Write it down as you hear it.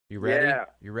You ready? Yeah.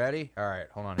 You ready? All right,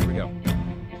 hold on. Here we go.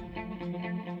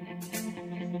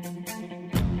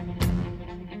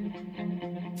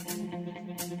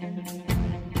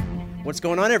 What's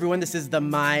going on, everyone? This is the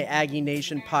My Aggie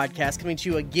Nation podcast coming to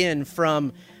you again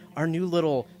from our new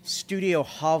little studio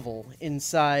hovel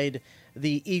inside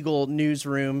the Eagle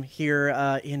newsroom here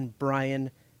in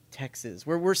Bryan, Texas.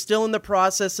 We're still in the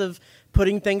process of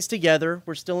putting things together.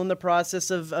 We're still in the process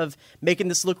of making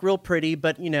this look real pretty,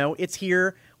 but, you know, it's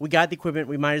here. We got the equipment.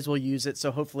 We might as well use it.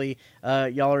 So hopefully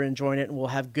y'all are enjoying it and we'll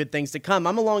have good things to come.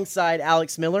 I'm alongside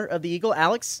Alex Miller of the Eagle.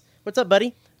 Alex, what's up,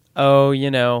 buddy? Oh,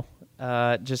 you know,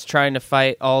 just trying to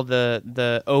fight all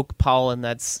the oak pollen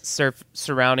that's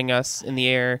surrounding us in the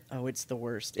air. Oh, it's the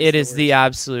worst. It is the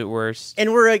absolute worst.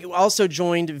 And we're also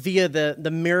joined via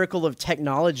the miracle of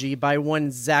technology by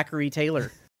one Zachary Taylor.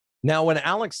 Now, when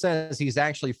Alex says he's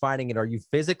actually fighting it, are you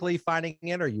physically fighting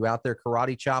it? Are you out there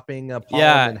karate chopping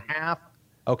pollen in half?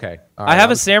 Okay. All right. I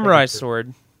have a samurai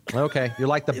sword. Okay. You're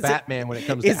like the Batman when it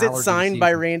comes to Is it allergy signed season.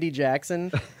 by Randy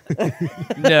Jackson?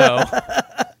 No.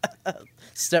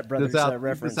 Step Brothers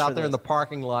reference. Just out there in the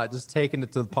parking lot, just taking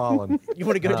it to the pollen. You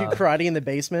want to go do karate in the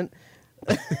basement?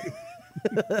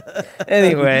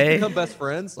 Anyway. Become best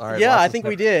friends? All right. Yeah, I think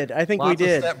we did. Lots of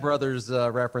Step Brothers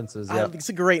references. Yeah. It's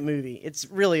a great movie. It's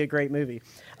really a great movie.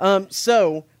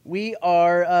 So we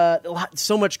are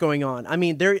so much going on. I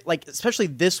mean, especially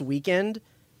this weekend,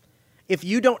 if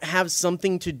you don't have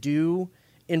something to do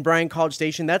in Bryan College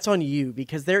Station, that's on you,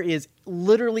 because there is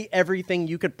literally everything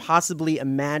you could possibly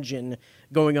imagine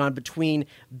going on between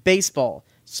baseball,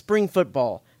 spring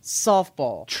football,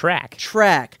 softball,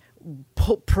 Track,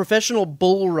 professional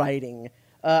bull riding.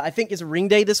 I think is Ring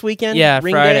Day this weekend. Yeah,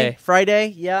 Ring Friday. Friday.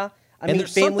 Yeah. I mean,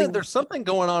 there's something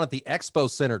going on at the Expo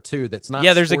Center too. That's not.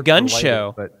 Yeah, there's a sports gun related,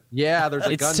 show. But yeah, there's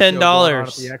a It's gun show going on at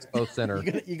 $10. the Expo Center.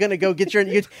 You're gonna go get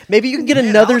maybe you can get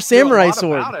another samurai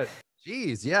sword.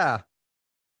 Jeez, yeah.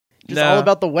 Just all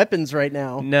about the weapons right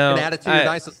now. No. An attitude,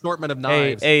 nice assortment of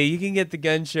knives. Hey, you can get the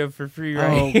gun show for free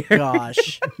Oh here.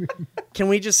 gosh. Can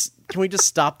we just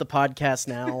stop the podcast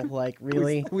now? Like,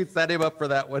 really? We set him up for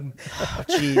that one. Oh,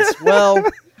 jeez. Well,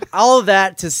 all of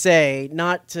that to say,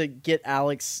 not to get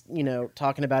Alex,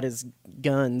 talking about his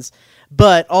guns,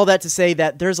 but all that to say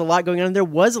that there's a lot going on. There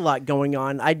was a lot going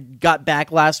on. I got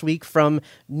back last week from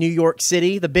New York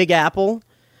City, the Big Apple,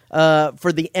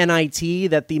 for the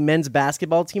NIT that the men's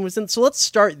basketball team was in. So let's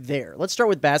start there. Let's start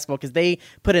with basketball, because they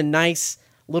put a nice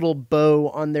little bow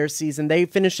on their season. They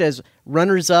finished as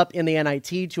runners-up in the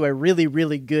NIT to a really,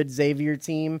 really good Xavier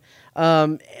team.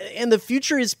 And the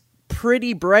future is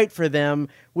pretty bright for them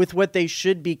with what they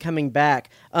should be coming back.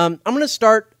 I'm going to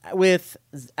start with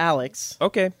Alex.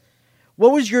 Okay.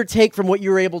 What was your take from what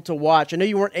you were able to watch? I know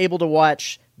you weren't able to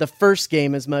watch the first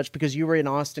game as much because you were in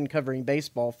Austin covering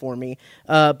baseball for me.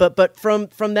 But from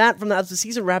that, as the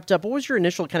season wrapped up, what was your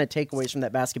initial kind of takeaways from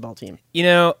that basketball team?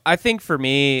 I think for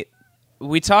me,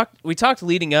 we talked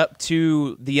leading up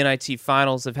to the NIT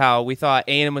finals of how we thought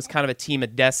A&M was kind of a team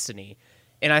of destiny.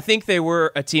 And I think they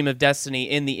were a team of destiny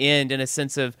in the end, in a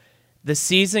sense of the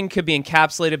season could be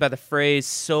encapsulated by the phrase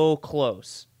 "so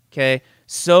close." Okay,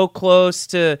 so close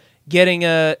to getting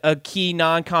a key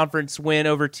non-conference win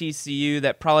over TCU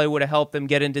that probably would have helped them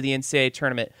get into the NCAA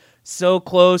tournament. So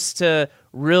close to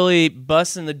really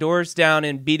busting the doors down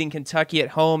and beating Kentucky at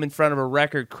home in front of a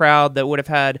record crowd that would have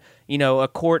had, a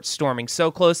court storming.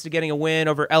 So close to getting a win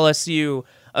over LSU,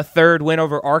 a third win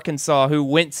over Arkansas, who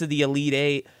went to the Elite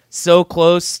Eight. So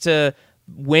close to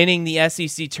winning the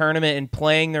SEC tournament and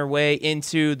playing their way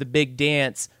into the big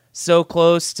dance. So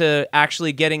close to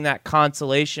actually getting that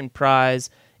consolation prize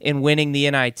in winning the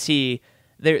NIT.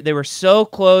 They were so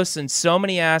close in so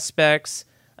many aspects,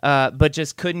 but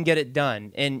just couldn't get it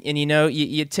done. And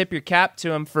you tip your cap to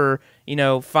them for,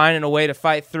 finding a way to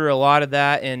fight through a lot of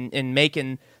that and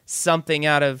making something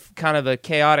out of kind of a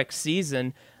chaotic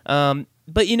season.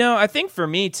 But, I think for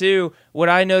me, too, what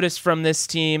I noticed from this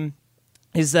team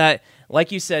is that,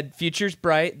 like you said, future's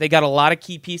bright. They got a lot of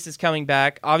key pieces coming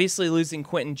back. Obviously, losing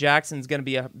Quentin Jackson is going to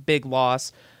be a big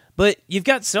loss. But you've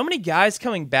got so many guys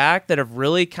coming back that have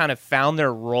really kind of found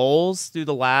their roles through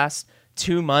the last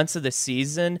 2 months of the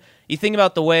season. You think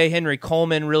about the way Henry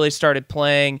Coleman really started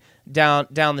playing down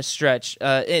the stretch,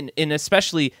 and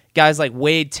especially guys like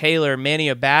Wade Taylor, Manny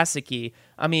Obaseki.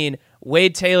 I mean,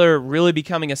 Wade Taylor really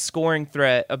becoming a scoring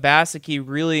threat, Obaseki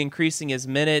really increasing his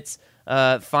minutes,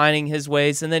 finding his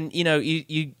ways. And then,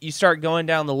 you start going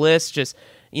down the list, just,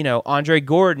 Andre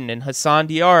Gordon and Hassan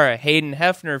Diarra, Hayden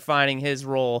Hefner finding his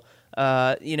role.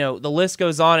 The list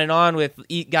goes on and on with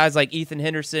guys like Ethan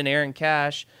Henderson, Aaron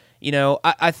Cash.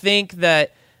 I think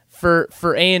that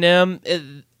for A&M,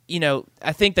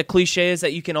 I think the cliche is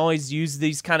that you can always use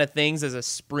these kind of things as a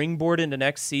springboard into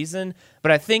next season,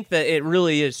 but I think that it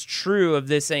really is true of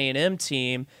this A&M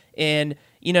team. And,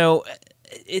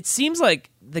 it seems like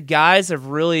the guys have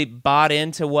really bought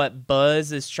into what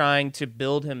Buzz is trying to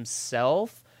build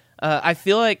himself. I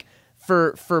feel like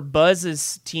for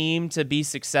Buzz's team to be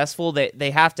successful,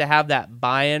 they have to have that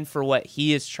buy-in for what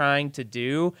he is trying to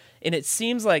do, and it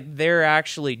seems like they're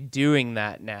actually doing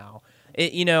that now.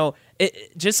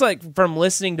 Just like from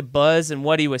listening to Buzz and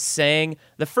what he was saying,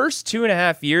 the first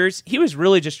 2.5 years, he was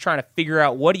really just trying to figure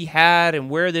out what he had and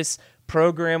where this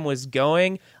program was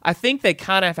going. I think they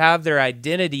kind of have their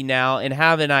identity now and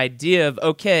have an idea of,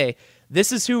 okay,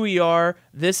 this is who we are,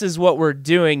 this is what we're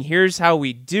doing, here's how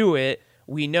we do it,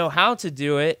 we know how to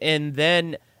do it, and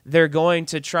then they're going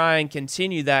to try and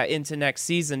continue that into next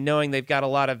season, knowing they've got a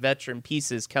lot of veteran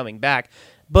pieces coming back.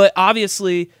 But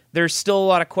obviously, there's still a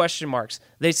lot of question marks.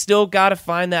 They still got to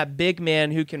find that big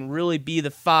man who can really be the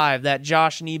 5, that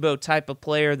Josh Nebo type of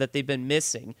player that they've been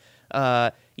missing.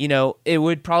 It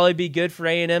would probably be good for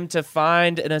A&M to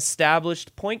find an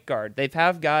established point guard. They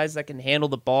have guys that can handle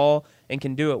the ball and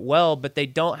can do it well, but they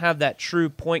don't have that true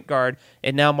point guard,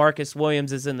 and now Marcus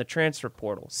Williams is in the transfer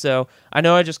portal. So I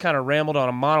know I just kind of rambled on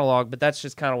a monologue, but that's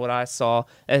just kind of what I saw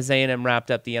as A&M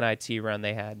wrapped up the NIT run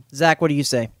they had. Zach, what do you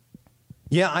say?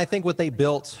 Yeah, I think what they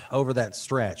built over that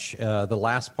stretch, the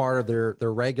last part of their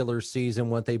regular season,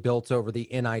 what they built over the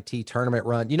NIT tournament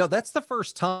run, that's the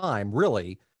first time,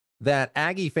 really, that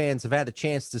Aggie fans have had a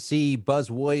chance to see Buzz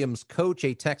Williams coach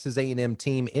a Texas A&M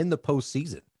team in the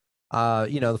postseason.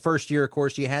 The first year, of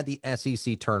course, you had the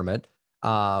SEC tournament,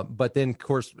 but then, of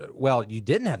course, you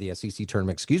didn't have the SEC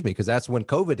tournament, because that's when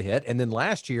COVID hit, and then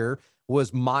last year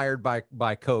was mired by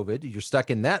COVID. You're stuck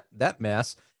in that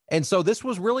mess. And so this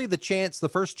was really the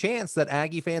first chance that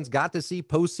Aggie fans got to see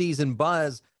postseason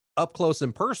Buzz up close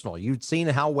and personal. You'd seen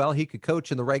how well he could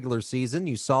coach in the regular season.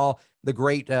 You saw the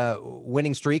great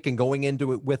winning streak and going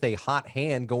into it with a hot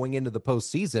hand going into the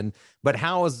postseason. But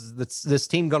how is this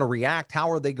team going to react? How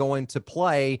are they going to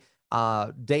play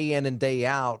day in and day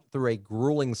out through a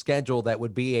grueling schedule that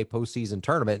would be a postseason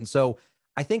tournament? And so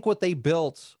I think what they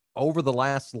built over the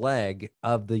last leg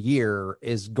of the year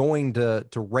is going to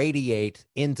radiate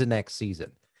into next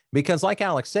season. Because like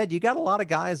Alex said, you got a lot of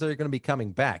guys that are going to be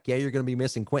coming back. Yeah, you're going to be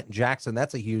missing Quentin Jackson.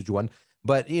 That's a huge one.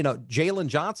 But, Jalen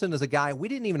Johnson is a guy, we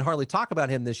didn't even hardly talk about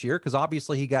him this year because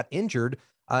obviously he got injured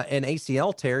in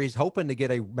ACL tear. He's hoping to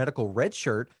get a medical red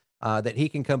shirt that he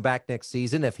can come back next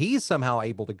season. If he's somehow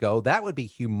able to go, that would be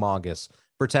humongous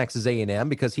for Texas A&M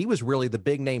because he was really the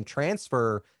big name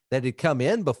transfer that had come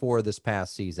in before this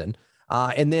past season.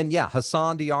 And then,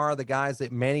 Hassan Diarra, the guys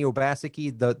that Manny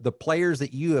Obaseki, the players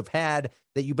that you have had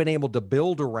that you've been able to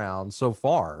build around so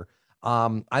far.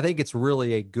 I think it's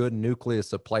really a good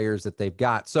nucleus of players that they've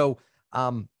got. So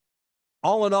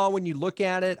all in all, when you look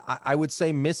at it, I would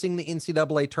say missing the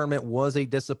NCAA tournament was a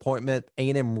disappointment.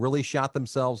 A&M really shot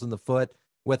themselves in the foot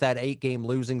with that 8-game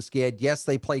losing skid. Yes,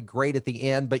 they played great at the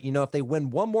end, but if they win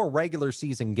one more regular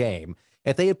season game,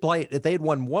 if they had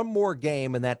won one more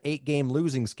game in that 8-game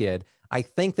losing skid, I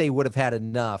think they would have had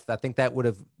enough. I think that would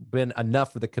have been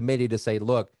enough for the committee to say,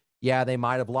 look, they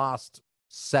might have lost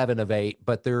 7 of 8,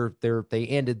 but they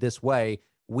ended this way.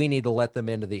 We need to let them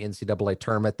into the NCAA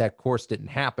tournament. That, of course, didn't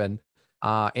happen.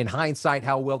 In hindsight,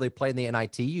 how well they played in the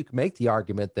NIT, you can make the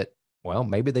argument that,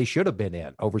 maybe they should have been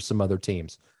in over some other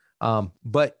teams.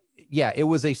 But it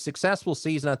was a successful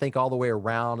season, I think, all the way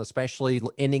around, especially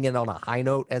ending it on a high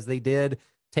note as they did,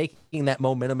 taking that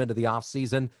momentum into the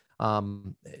offseason.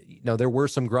 There were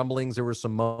some grumblings, there were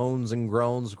some moans and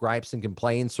groans, gripes and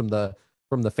complaints from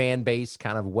the fan base,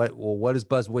 kind of what is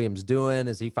Buzz Williams doing?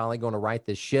 Is he finally going to right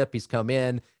this ship? He's come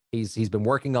in, he's been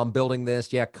working on building this.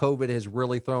 COVID has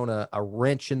really thrown a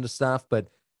wrench into stuff, but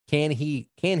can he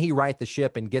right the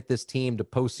ship and get this team to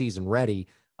postseason ready?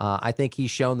 I think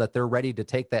he's shown that they're ready to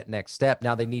take that next step.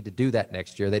 Now they need to do that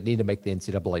next year. They need to make the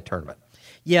NCAA tournament.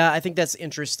 Yeah, I think that's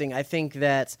interesting. I think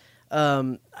that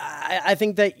I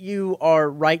think that you are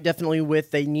right, definitely,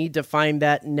 with they need to find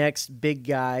that next big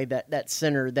guy, that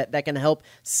center that can help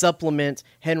supplement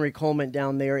Henry Coleman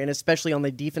down there, and especially on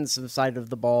the defensive side of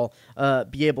the ball,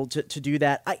 be able to do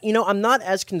that. I'm not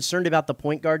as concerned about the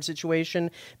point guard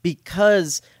situation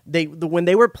because when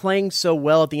they were playing so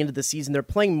well at the end of the season, they're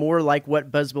playing more like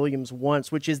what Buzz Williams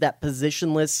wants, which is that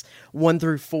positionless 1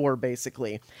 through 4,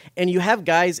 basically. And you have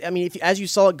guys, as you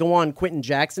saw it go on, Quentin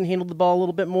Jackson handled the ball a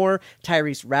little bit more. more.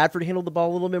 Tyrese Radford handled the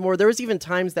ball a little bit more. There was even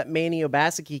times that Manny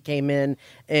Obaseki came in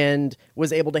and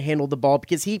was able to handle the ball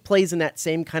because he plays in that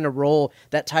same kind of role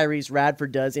that Tyrese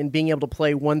Radford does in being able to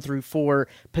play 1 through 4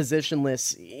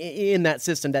 positionless in that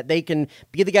system, that they can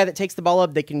be the guy that takes the ball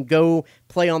up. They can go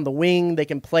play on the wing. They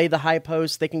can play the high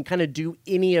post. They can kind of do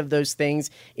any of those things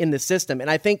in the system. And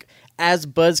I think as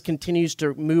Buzz continues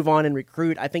to move on and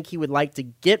recruit, I think he would like to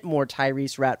get more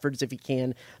Tyrese Radfords if he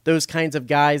can. Those kinds of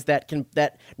guys that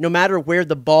no matter where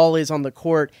the ball is on the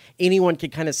court, anyone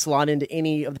can kind of slot into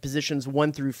any of the positions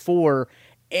 1 through 4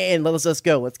 and let's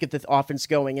go. Let's get the offense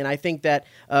going. And I think that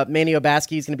Manny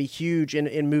Obaseki is going to be huge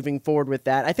in moving forward with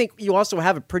that. I think you also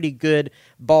have a pretty good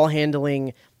ball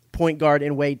handling point guard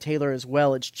in Wade Taylor as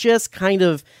well. It's just kind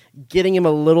of getting him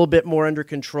a little bit more under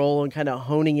control and kind of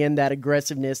honing in that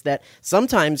aggressiveness that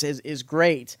sometimes is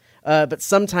great, but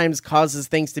sometimes causes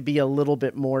things to be a little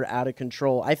bit more out of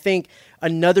control. I think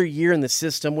another year in the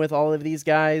system with all of these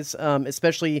guys,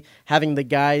 especially having the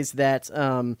guys that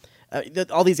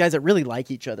all these guys that really like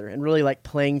each other and really like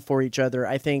playing for each other,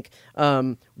 I think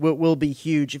will be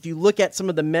huge. If you look at some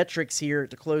of the metrics here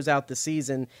to close out the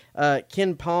season,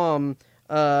 Ken Palm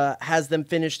has them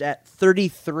finished at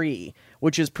 33,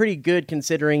 which is pretty good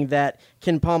considering that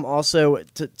Ken Palm also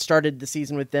started the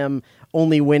season with them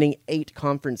only winning 8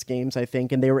 conference games, I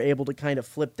think, and they were able to kind of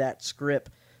flip that script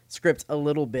a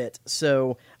little bit.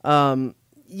 So,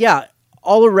 yeah,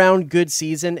 all around good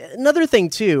season. Another thing,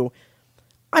 too,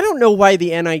 I don't know why the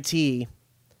NIT,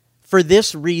 for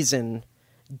this reason,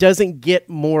 doesn't get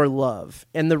more love.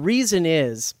 And the reason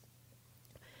is,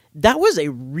 that was a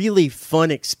really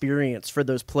fun experience for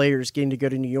those players getting to go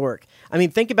to New York. I mean,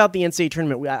 think about the NCAA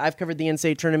tournament. I've covered the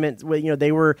NCAA tournament.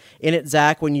 They were in it,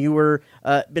 Zach, when you were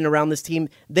been around this team.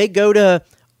 They go to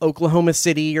Oklahoma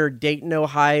City or Dayton,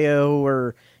 Ohio,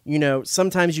 or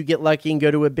sometimes you get lucky and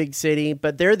go to a big city.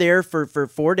 But they're there for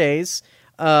 4 days,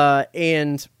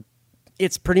 and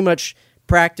it's pretty much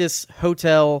practice,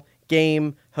 hotel,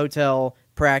 game, hotel,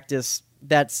 practice.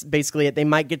 That's basically it. They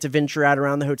might get to venture out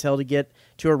around the hotel to get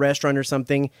to a restaurant or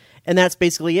something, and that's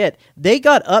basically it. They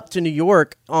got up to New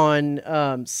York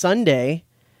on Sunday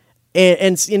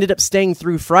and ended up staying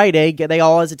through Friday. They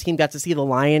all, as a team, got to see the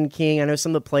Lion King. I know some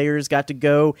of the players got to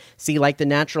go see like the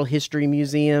natural history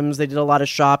museums. They did a lot of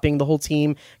shopping. The whole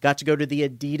team got to go to the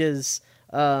Adidas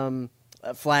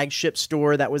flagship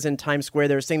store that was in Times Square.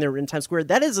 They were saying they were in Times Square.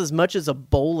 That is as much as a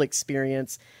bowl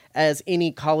experience as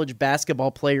any college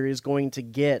basketball player is going to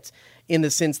get, in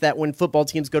the sense that when football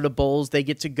teams go to bowls, they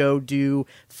get to go do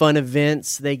fun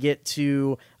events, they get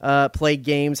to play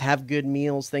games, have good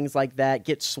meals, things like that,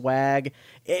 get swag.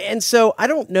 And so I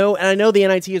don't know, and I know the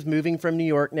NIT is moving from New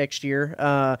York next year,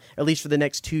 at least for the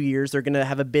next 2 years. They're going to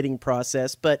have a bidding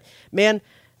process, but man,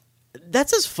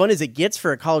 that's as fun as it gets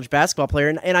for a college basketball player.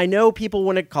 And I know people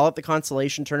want to call it the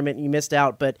consolation tournament and you missed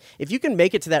out, but if you can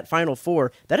make it to that Final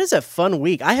Four, that is a fun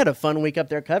week. I had a fun week up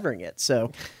there covering it.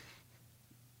 So,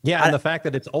 yeah, and the fact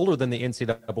that it's older than the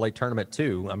NCAA tournament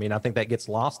too. I mean, I think that gets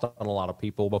lost on a lot of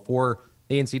people. Before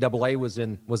the NCAA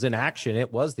was in action,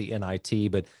 it was the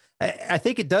NIT. But I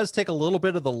think it does take a little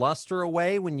bit of the luster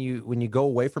away when you go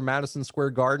away from Madison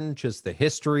Square Garden, just the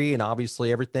history and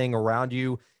obviously everything around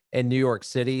you in New York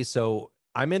City. So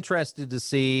I'm interested to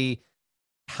see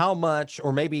how much,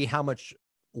 or maybe how much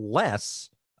less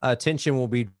attention will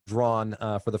be drawn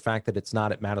for the fact that it's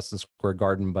not at Madison Square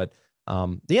Garden. But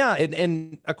yeah,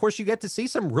 and of course you get to see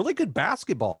some really good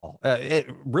basketball. It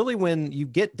really, when you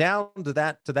get down to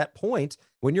that point,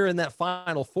 when you're in that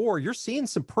Final Four, you're seeing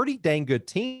some pretty dang good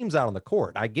teams out on the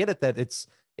court. I get it that it's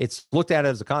looked at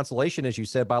as a consolation, as you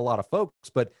said, by a lot of folks,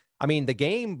 but I mean, the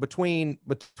game between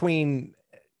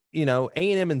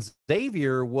A&M and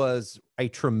Xavier was a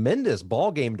tremendous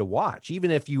ball game to watch, even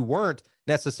if you weren't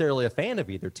necessarily a fan of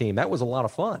either team. That was a lot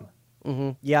of fun.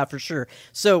 Mm-hmm. Yeah, for sure.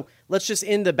 So let's just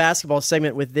end the basketball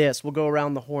segment with this. We'll go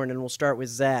around the horn and we'll start with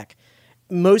Zach.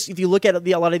 If you look at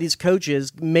a lot of these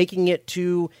coaches making it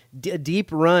to a deep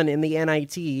run in the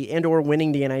NIT and or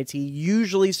winning the NIT,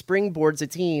 usually springboards a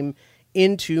team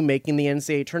into making the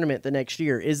NCAA tournament the next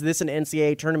year. Is this an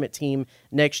NCAA tournament team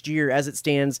next year as it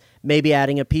stands, maybe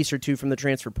adding a piece or two from the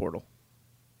transfer portal?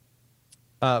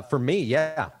 For me,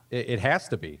 yeah, it has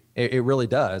to be. It really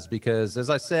does, because as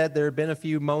I said, there have been a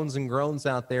few moans and groans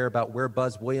out there about where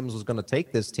Buzz Williams was going to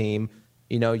take this team.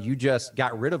 You just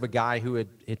got rid of a guy who had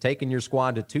taken your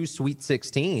squad to 2 Sweet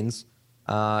 16s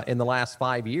in the last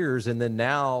 5 years. And then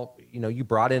now, you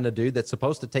brought in a dude that's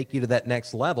supposed to take you to that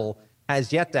next level.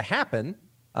 Has yet to happen,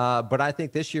 but I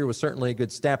think this year was certainly a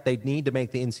good step. They need to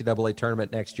make the NCAA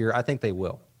tournament next year. I think they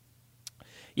will.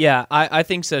 Yeah, I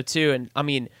think so too. And I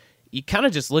mean, you kind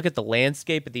of just look at the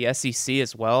landscape of the SEC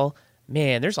as well.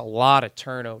 Man, there's a lot of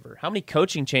turnover. How many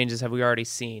coaching changes have we already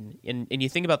seen? And you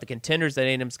think about the contenders that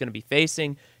A&M's going to be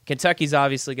facing. Kentucky's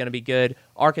obviously going to be good.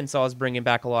 Arkansas is bringing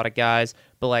back a lot of guys.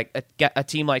 But like a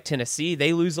team like Tennessee,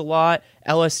 they lose a lot.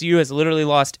 LSU has literally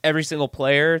lost every single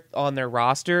player on their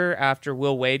roster after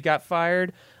Will Wade got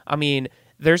fired. I mean,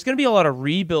 there's going to be a lot of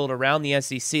rebuild around the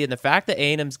SEC. And the fact that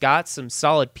A&M's got some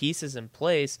solid pieces in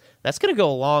place, that's going to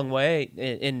go a long way.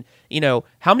 And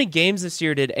how many games this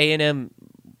year did A&M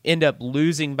end up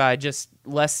losing by just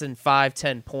less than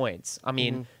 5-10 points? I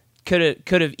mean, could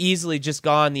have easily just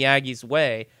gone the Aggies'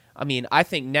 way. I mean, I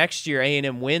think next year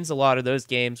A&M wins a lot of those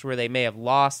games where they may have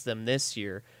lost them this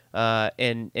year,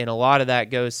 and a lot of that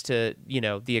goes to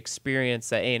the experience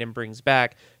that A&M brings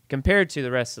back compared to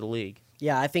the rest of the league.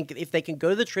 Yeah, I think if they can go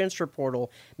to the transfer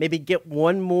portal, maybe get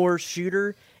one more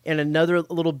shooter and another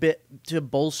little bit to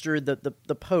bolster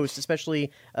the post,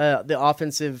 especially the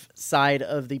offensive side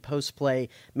of the post play.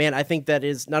 Man, I think that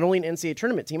is not only an NCAA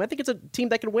tournament team, I think it's a team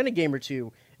that could win a game or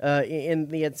two in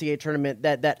the NCAA tournament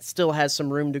that still has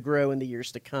some room to grow in the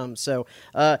years to come. So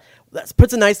that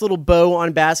puts a nice little bow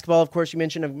on basketball. Of course, you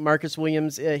mentioned Marcus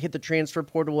Williams hit the transfer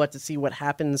portal. We'll have to see what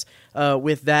happens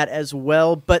with that as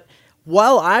well. But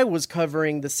while I was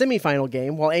covering the semifinal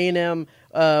game, while A&M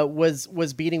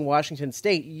was beating Washington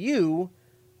State, you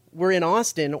were in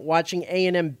Austin watching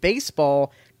A&M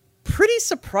baseball, pretty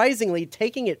surprisingly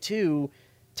taking it to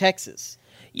Texas.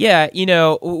 Yeah,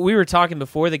 we were talking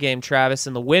before the game, Travis,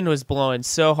 and the wind was blowing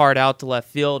so hard out to left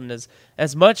field, and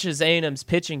as much as A&M's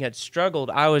pitching had struggled,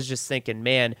 I was just thinking,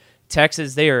 man,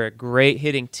 Texas, they are a great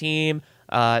hitting team.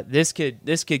 This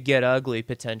could get ugly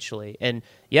potentially. And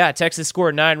yeah, Texas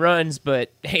scored 9 runs,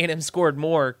 but A&M scored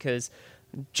more because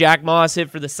Jack Moss hit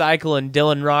for the cycle and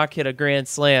Dylan Rock hit a grand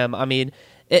slam. I mean,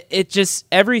 it just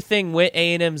everything went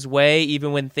A&M's way,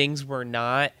 even when things were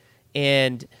not.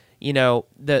 And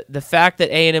the fact that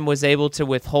A&M was able to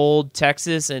withhold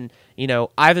Texas, and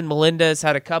Ivan Melendez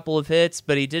had a couple of hits,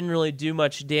 but he didn't really do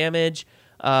much damage.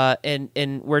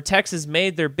 And where Texas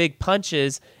made their big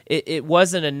punches, it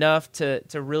wasn't enough to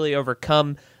really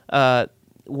overcome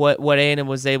what A&M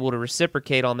was able to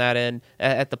reciprocate on that end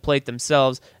at the plate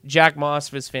themselves. Jack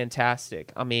Moss was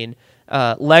fantastic. I mean,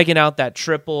 legging out that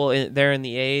triple there in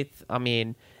the 8th. I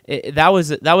mean, that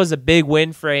was a big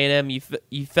win for A&M.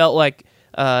 You felt like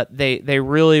they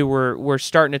really were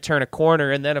starting to turn a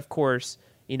corner, and then of course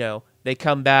they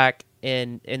come back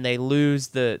and they lose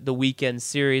the weekend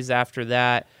series after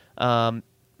that.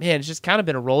 Man, it's just kind of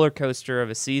been a roller coaster of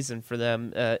a season for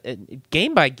them,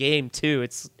 game by game too.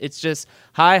 It's just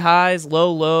high highs,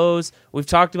 low lows. We've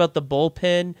talked about the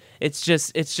bullpen. It's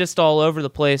just all over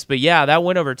the place. But yeah, that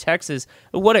win over Texas,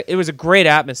 it was a great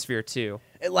atmosphere too.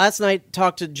 Last night,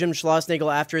 talked to Jim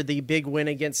Schlossnagle after the big win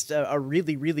against a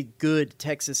really, really good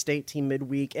Texas State team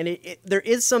midweek, and there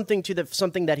is something to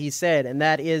something that he said, and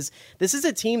that is this is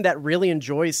a team that really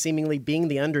enjoys seemingly being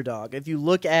the underdog. If you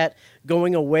look at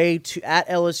going away at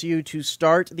LSU to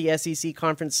start the SEC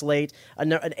conference slate,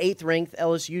 an 8th-ranked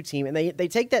LSU team, and they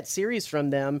take that series from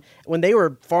them when they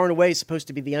were far and away supposed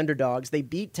to be the underdogs. They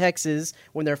beat Texas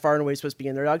when they're far and away supposed to be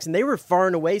underdogs, and they were far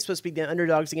and away supposed to be the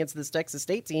underdogs against this Texas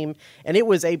State team, and it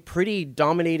was a pretty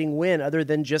dominating win other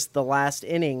than just the last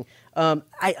inning.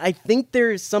 I think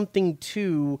there's something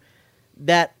to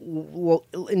that,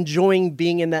 enjoying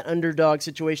being in that underdog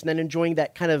situation and enjoying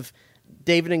that kind of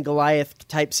David and Goliath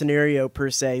type scenario per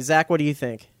se. Zach, what do you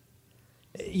think?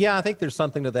 Yeah, I think there's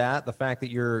something to that. The fact that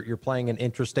you're playing an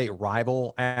interstate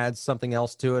rival adds something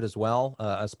else to it as well,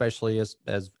 especially as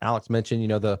Alex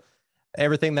mentioned,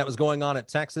 everything that was going on at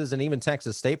Texas and even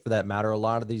Texas State for that matter. A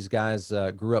lot of these guys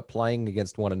grew up playing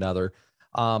against one another.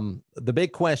 The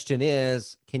big question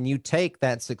is, can you take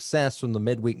that success from the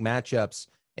midweek matchups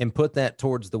and put that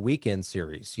towards the weekend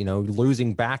series?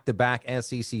 Losing back-to-back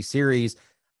SEC series.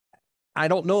 I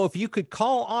don't know if you could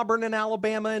call Auburn and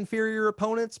Alabama inferior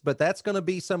opponents, but that's going to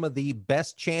be some of the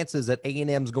best chances that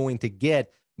A&M's going to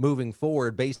get moving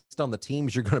forward based on the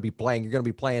teams you're going to be playing. You're going to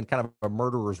be playing kind of a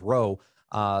murderer's row.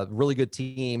 Really good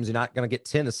teams. You're not going to get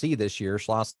Tennessee this year.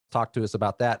 Schloss talked to us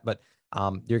about that, but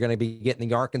you're going to be getting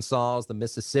the Arkansas, the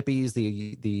Mississippis,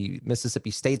 the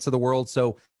Mississippi States of the world.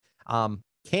 So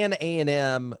can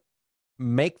A&M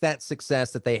make that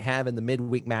success that they have in the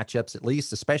midweek matchups, at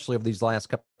least, especially over these last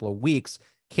couple of weeks?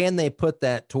 Can they put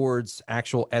that towards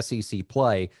actual SEC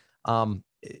play?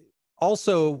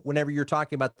 Also, whenever you're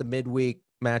talking about the midweek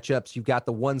matchups, you've got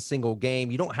the one single game.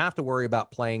 You don't have to worry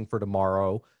about playing for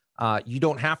tomorrow. You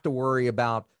don't have to worry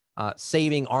about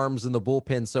saving arms in the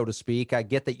bullpen, so to speak. I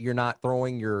get that you're not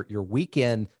throwing your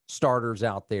weekend starters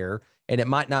out there. and it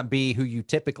might not be who you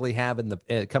typically have in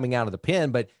the coming out of the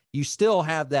pen, but you still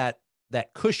have that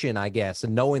cushion, I guess,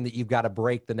 and knowing that you've got a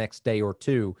break the next day or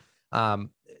two.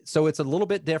 So it's a little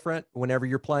bit different whenever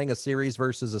you're playing a series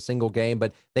versus a single game,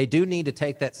 but they do need to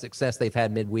take that success they've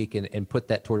had midweek and put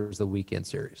that towards the weekend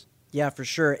series. Yeah, for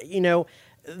sure.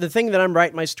 The thing that I'm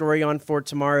writing my story on for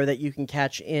tomorrow that you can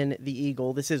catch in the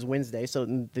Eagle, this is Wednesday, so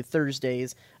the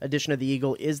Thursday's edition of the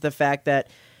Eagle, is the fact that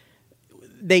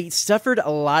they suffered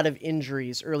a lot of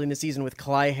injuries early in the season with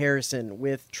Cly Harrison,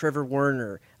 with Trevor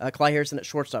Warner, Cly Harrison at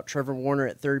shortstop, Trevor Warner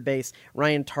at third base,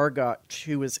 Ryan Targott,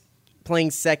 who was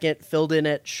playing second, filled in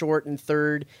at short and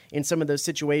third in some of those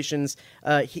situations.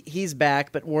 He's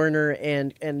back, but Warner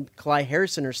and Cly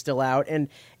Harrison are still out, and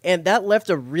that left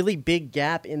a really big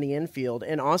gap in the infield.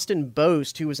 And Austin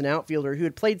Boast, who was an outfielder who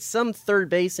had played some third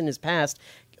base in his past,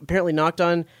 apparently knocked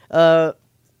on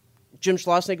Jim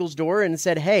Schlossnagle's door and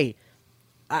said, "Hey,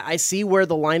 I see where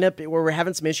the lineup, where we're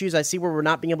having some issues. I see where we're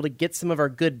not being able to get some of our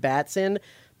good bats in.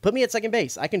 Put me at second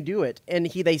base. I can do it." And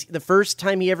the first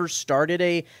time he ever started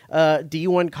a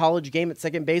D1 college game at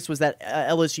second base was that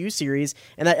LSU series.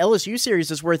 And that LSU series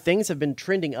is where things have been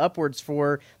trending upwards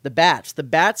for the bats. The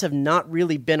bats have not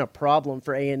really been a problem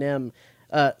for A&M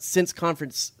since this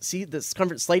conference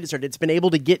slate started. It's been able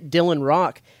to get Dylan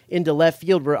Rock into left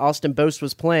field where Austin Boast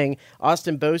was playing.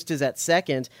 Austin Boast is at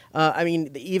second.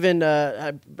 Even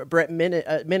Brett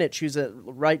Minich, who's a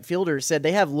right fielder, said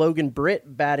they have Logan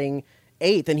Britt batting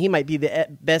eighth, and he might be the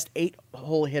best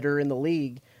 8-hole hitter in the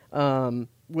league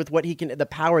with what he can, the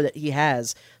power that he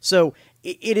has. So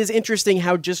it is interesting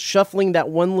how just shuffling that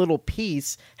one little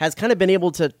piece has kind of been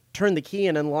able to turn the key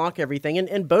and unlock everything.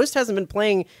 And Boast hasn't been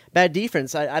playing bad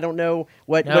defense. I don't know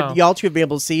what y'all two have been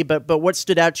able to see, but what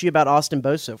stood out to you about Austin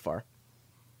Boast so far?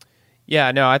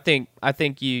 Yeah, no, I think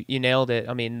you nailed it.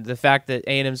 I mean, the fact that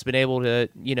A&M's been able to,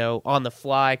 on the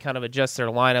fly kind of adjust their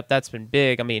lineup, that's been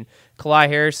big. I mean, Cly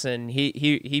Harrison,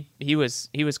 he was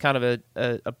kind of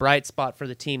a bright spot for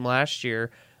the team last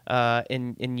year.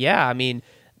 And yeah, I mean,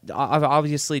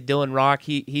 obviously Dylan Rock,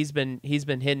 he's been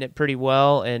hitting it pretty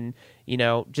well, and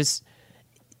just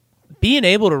being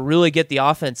able to really get the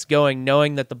offense going,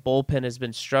 knowing that the bullpen has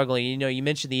been struggling. You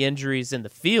mentioned the injuries in the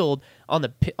field, on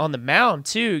the mound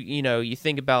too. You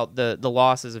think about the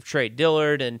losses of Trey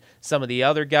Dillard and some of the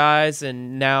other guys,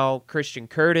 and now Christian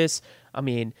Curtis. I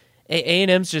mean,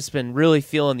 A&M's just been really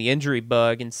feeling the injury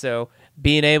bug, and so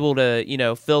being able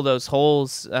to fill those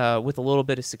holes with a little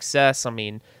bit of success, I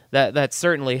mean, that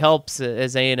certainly helps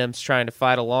as A&M's trying to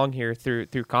fight along here through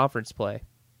conference play.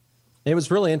 It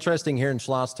was really interesting hearing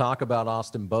Schloss talk about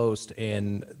Austin Boast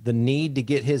and the need to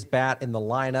get his bat in the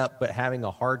lineup, but having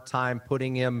a hard time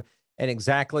putting him in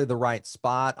exactly the right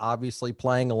spot, obviously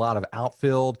playing a lot of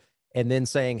outfield, and then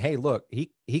saying, hey, look,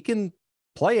 he can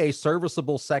play a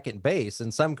serviceable second base.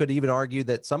 And some could even argue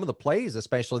that some of the plays,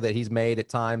 especially that he's made at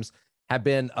times, have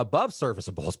been above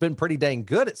serviceable. It's been pretty dang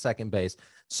good at second base.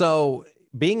 So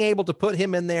being able to put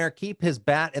him in there, keep his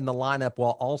bat in the lineup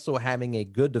while also having a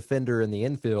good defender in the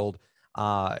infield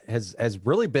has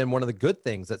really been one of the good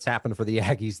things that's happened for the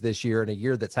Aggies this year, in a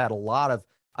year that's had a lot of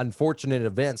unfortunate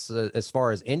events as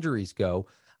far as injuries go.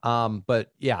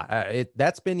 But yeah,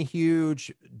 that's been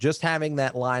huge. Just having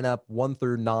that lineup 1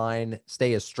 through 9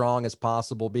 stay as strong as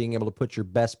possible, being able to put your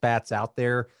best bats out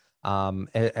there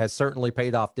has certainly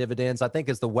paid off dividends. I think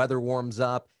as the weather warms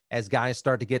up, as guys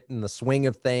start to get in the swing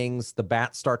of things, the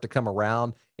bats start to come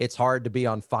around. It's hard to be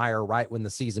on fire right when the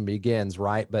season begins,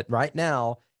 right? But right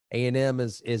now, A&M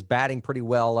is batting pretty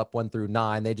well up 1 through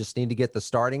 9. They just need to get the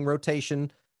starting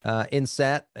rotation in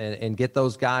set and get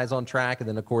those guys on track. And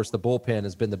then, of course, the bullpen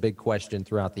has been the big question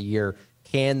throughout the year.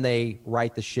 Can they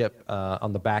right the ship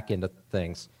on the back end of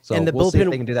things? So we'll see if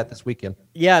they can do that this weekend.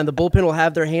 Yeah, and the bullpen will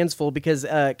have their hands full because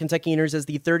Kentucky enters as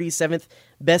the 37th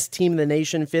best team in the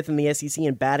nation, 5th in the SEC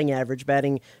in batting average,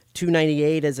 batting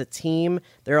 .298 as a team.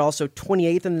 They're also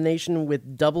 28th in the nation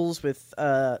with doubles with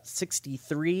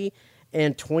 63,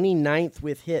 and 29th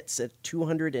with hits at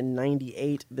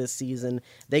 298 this season.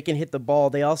 They can hit the ball.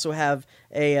 They also have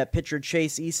a pitcher,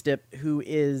 Chase Eastip, who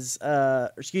is,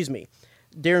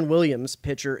 Darren Williams,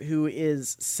 pitcher, who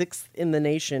is 6th in the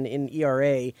nation in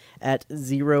ERA at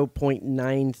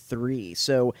 0.93.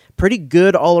 So pretty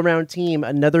good all-around team.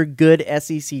 Another good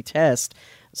SEC test.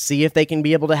 See if they can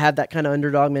be able to have that kind of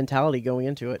underdog mentality going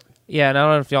into it. Yeah, and I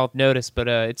don't know if y'all have noticed, but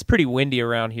it's pretty windy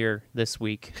around here this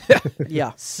week.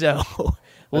 Yeah. So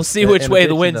we'll see which way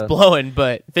the wind's blowing,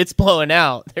 but if it's blowing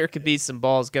out, there could be some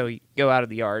balls go out of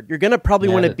the yard. You're going to probably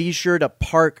want to be sure to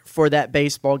park for that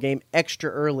baseball game extra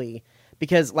early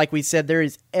because, like we said, there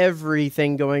is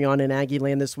everything going on in Aggie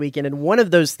Land this weekend, and one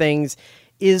of those things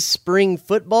is spring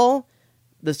football.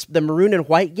 the maroon and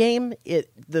white game,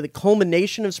 the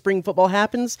culmination of spring football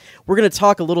happens. We're going to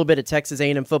talk a little bit of Texas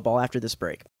A&M football after this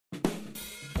break.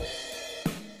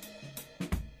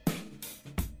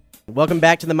 Welcome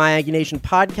back to the My Aggie Nation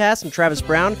podcast. I'm Travis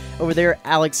Brown. Over there,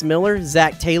 Alex Miller,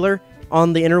 Zach Taylor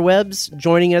on the interwebs,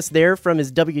 joining us there from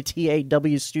his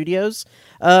WTAW studios.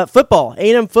 Football,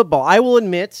 A&M football.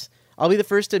 I'll be the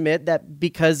first to admit that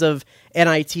because of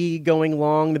NIT going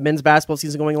long, the men's basketball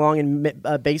season going long,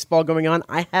 and baseball going on,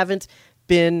 I haven't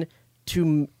been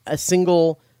to a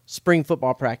single spring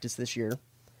football practice this year.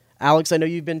 Alex, I know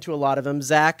you've been to a lot of them.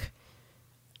 Zach,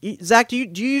 do you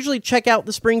usually check out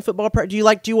the spring football practice?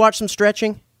 Do you watch some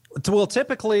stretching? Well,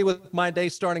 typically with my day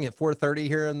starting at 4:30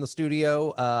 here in the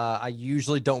studio, I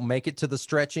usually don't make it to the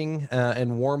stretching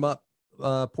and warm up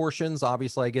portions.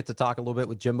 Obviously, I get to talk a little bit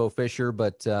with Jimbo Fisher,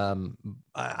 but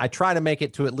I try to make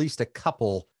it to at least a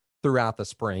couple throughout the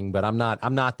spring. But I'm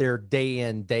not there day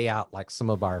in, day out like some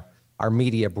of our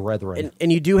media brethren.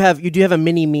 And you do have a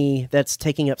mini me that's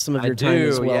taking up some of your time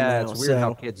as well. Yeah, now, it's weird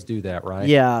how kids do that, right?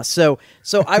 Yeah. So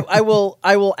I will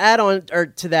add on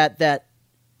to that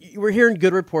we're hearing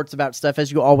good reports about stuff,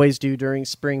 as you always do during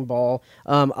spring ball.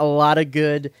 A lot of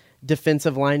good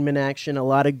defensive lineman action, a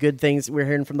lot of good things we're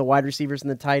hearing from the wide receivers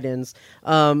and the tight ends.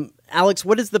 Alex,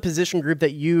 what is the position group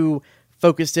that you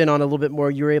focused in on a little bit more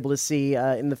you were able to see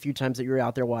in the few times that you were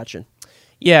out there watching?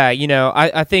 Yeah,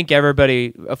 I think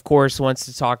everybody, of course, wants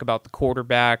to talk about the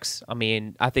quarterbacks. I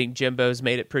mean, I think Jimbo's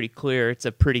made it pretty clear it's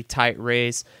a pretty tight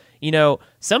race.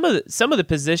 Some of the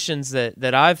positions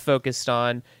that I've focused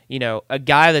on, a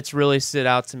guy that's really stood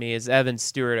out to me is Evan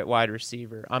Stewart at wide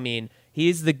receiver. I mean, he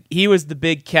was the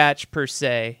big catch per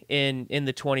se in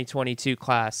the 2022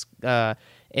 class,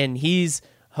 and he's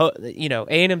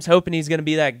A&M's hoping he's going to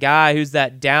be that guy who's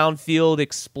that downfield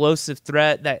explosive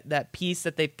threat, that piece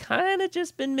that they've kind of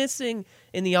just been missing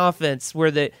in the offense,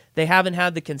 where they haven't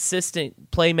had the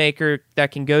consistent playmaker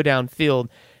that can go downfield.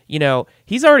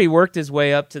 He's already worked his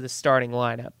way up to the starting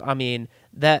lineup. I mean,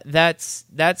 that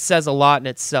says a lot in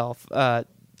itself.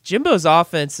 Jimbo's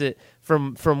offense,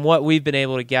 from what we've been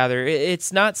able to gather,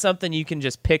 it's not something you can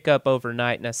just pick up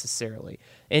overnight necessarily.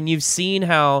 And you've seen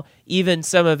how even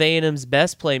some of A&M's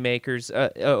best playmakers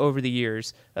over the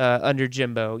years under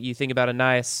Jimbo, you think about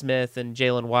Anais Smith and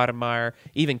Jalen Wademeyer,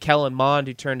 even Kellen Mond,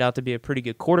 who turned out to be a pretty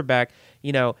good quarterback.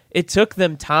 It took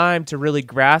them time to really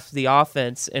grasp the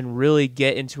offense and really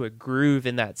get into a groove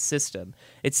in that system.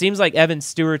 It seems like Evan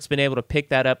Stewart's been able to pick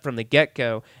that up from the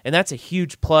get-go, and that's a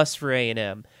huge plus for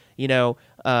A&M. You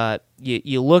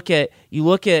look at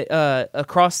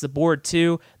across the board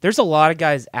too. There's a lot of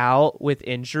guys out with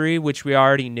injury, which we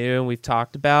already knew and we've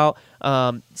talked about.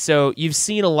 So you've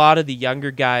seen a lot of the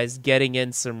younger guys getting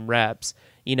in some reps.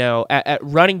 At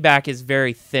running back is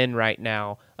very thin right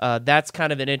now. That's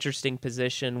kind of an interesting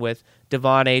position with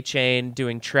Devon Achane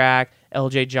doing track,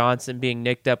 LJ Johnson being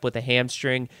nicked up with a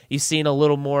hamstring. You've seen a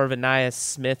little more of Anais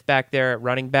Smith back there at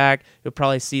running back. You'll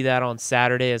probably see that on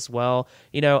Saturday as well.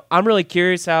 I'm really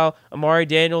curious how Amari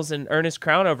Daniels and Ernest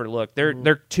Crownover look.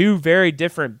 They're two very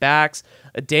different backs.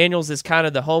 Daniels is kind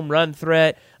of the home run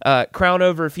threat.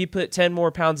 Crownover, if he put 10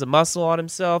 more pounds of muscle on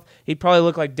himself, he'd probably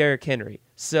look like Derrick Henry.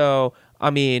 So I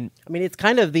mean, it's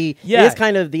kind of the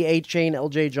A-Chain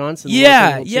LJ Johnson.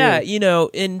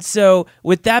 And so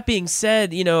with that being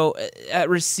said, at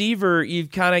receiver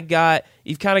you've kind of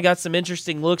got some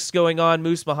interesting looks going on.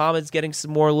 Moose Muhammad's getting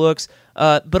some more looks,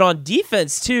 but on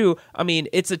defense too. I mean,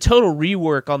 it's a total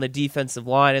rework on the defensive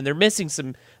line, and they're missing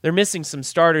some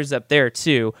starters up there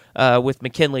too, with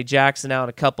McKinley Jackson out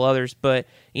and a couple others. But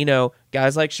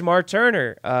guys like Shamar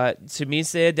Turner,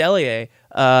 Tumise Adelie,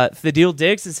 Fadil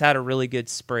Diggs has had a really good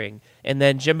spring. And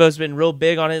then Jimbo's been real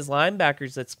big on his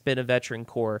linebackers. That's been a veteran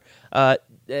core. At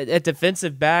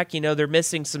defensive back, they're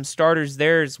missing some starters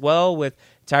there as well with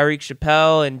Tyreek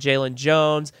Chappelle and Jalen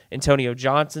Jones. Antonio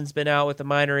Johnson's been out with a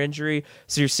minor injury.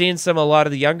 So you're seeing a lot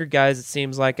of the younger guys, it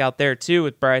seems like, out there too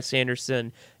with Bryce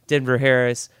Anderson, Denver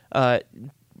Harris.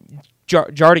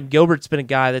 Jardin Gilbert's been a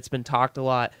guy that's been talked a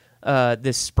lot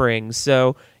this spring.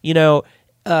 So,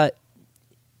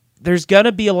 there's going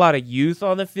to be a lot of youth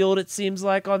on the field, it seems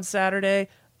like, on Saturday.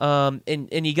 And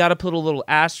you got to put a little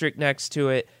asterisk next to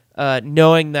it,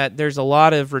 knowing that there's a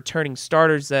lot of returning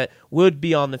starters that would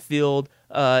be on the field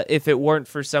if it weren't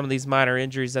for some of these minor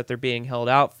injuries that they're being held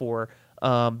out for.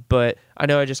 But I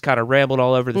know I just kind of rambled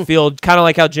all over the field, kind of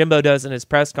like how Jimbo does in his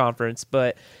press conference.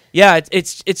 But yeah,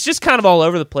 it's just kind of all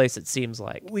over the place, it seems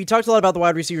like. We talked a lot about the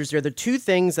wide receivers here. The two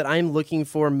things that I'm looking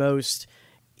for most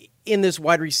in this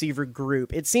wide receiver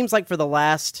group, it seems like for the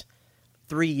last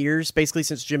 3 years, basically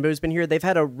since Jimbo's been here, they've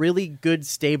had a really good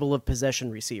stable of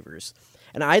possession receivers.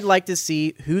 and I'd like to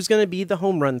see who's going to be the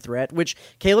home run threat, which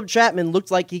Caleb Chapman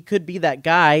looked like he could be that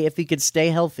guy if he could stay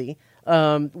healthy.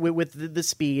 With the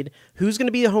speed, who's going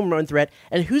to be the home run threat,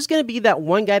 and who's going to be that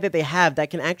one guy that they have that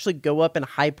can actually go up and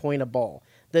high point a ball,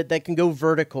 that can go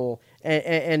vertical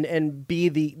and be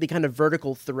the kind of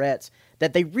vertical threat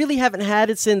that they really haven't had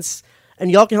it since.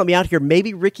 And y'all can help me out here.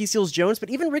 Maybe Ricky Seals-Jones, but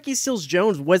even Ricky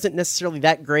Seals-Jones wasn't necessarily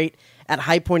that great at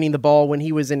high pointing the ball when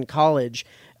he was in college.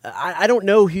 I don't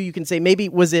know who you can say. Maybe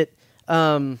was it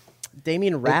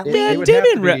Damian Ratley?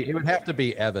 It would have to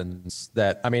be Evans.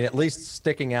 That, I mean, at least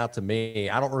sticking out to me.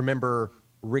 I don't remember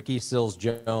Ricky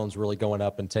Seals-Jones really going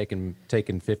up and taking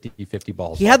 50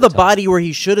 balls. He had the body where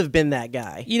he should have been that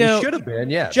guy. You know, he should have been,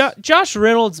 yes. Josh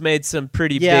Reynolds made some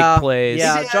pretty big plays.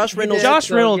 Yeah, Josh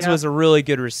Reynolds was a really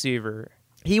good receiver.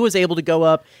 He was able to go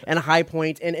up and high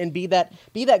point and be that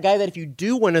guy that if you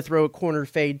do want to throw a corner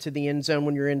fade to the end zone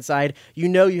when you're inside, you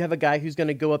know you have a guy who's going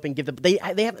to go up and give the. They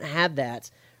haven't had that.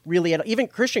 Really, even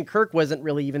Christian Kirk wasn't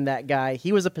really even that guy.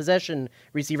 He was a possession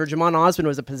receiver. Jamon Osmond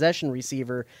was a possession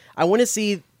receiver. I want to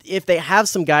see if they have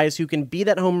some guys who can be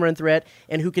that home run threat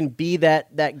and who can be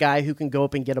that guy who can go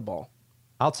up and get a ball.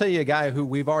 I'll tell you a guy who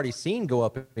we've already seen go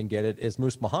up and get it is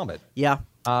Moose Muhammad. Yeah.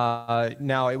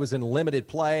 Now, it was in limited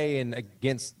play and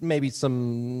against maybe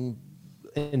some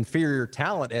inferior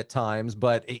talent at times,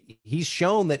 but he's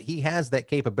shown that he has that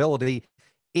capability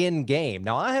in game.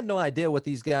 Now, I have no idea what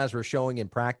these guys were showing in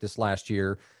practice last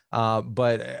year.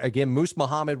 But again, Moose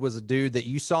Muhammad was a dude that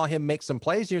you saw him make some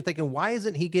plays. And you're thinking, why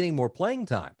isn't he getting more playing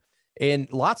time?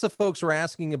 And lots of folks were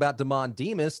asking about Damon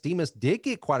Demas. Demas did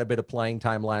get quite a bit of playing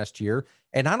time last year.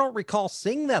 And I don't recall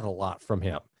seeing that a lot from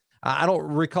him. I don't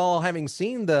recall having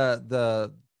seen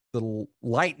the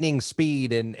lightning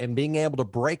speed and being able to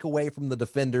break away from the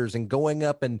defenders and going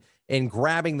up and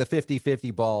grabbing the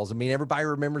 50-50 balls. I mean, everybody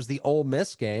remembers the Ole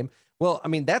Miss game. Well, I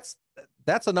mean, that's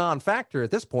a non-factor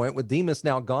at this point with Demas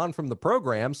now gone from the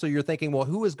program. So you're thinking, well,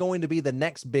 who is going to be the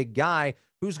next big guy?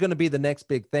 Who's going to be the next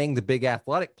big thing, the big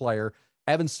athletic player?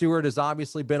 Evan Stewart has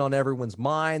obviously been on everyone's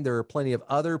mind. There are plenty of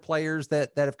other players that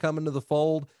have come into the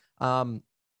fold.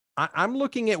 I'm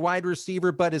looking at wide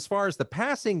receiver, but as far as the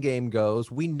passing game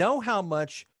goes, we know how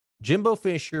much Jimbo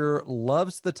Fisher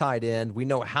loves the tight end. We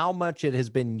know how much it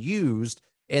has been used.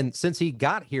 And since he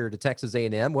got here to Texas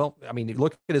A&M, well, I mean,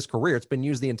 look at his career. It's been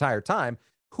used the entire time.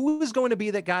 Who is going to be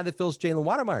that guy that fills Jalen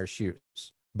Watermeyer's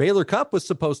shoes? Baylor Cupp was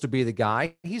supposed to be the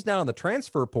guy. He's now in the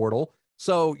transfer portal.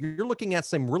 So you're looking at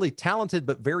some really talented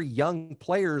but very young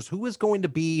players. Who is going to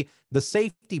be the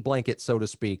safety blanket, so to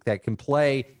speak, that can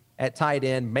play at tight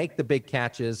end, make the big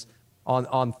catches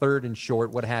on third and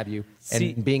short, what have you,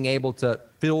 and being able to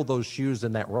fill those shoes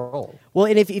in that role? Well,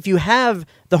 and if you have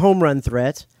the home run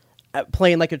threat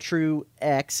playing like a true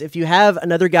X, if you have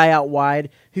another guy out wide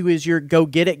who is your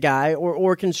go-get-it guy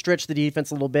or can stretch the defense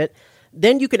a little bit,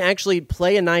 then you can actually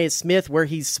play Ainias Smith where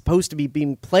he's supposed to be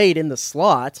being played in the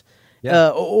slot.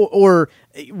 Yeah. Or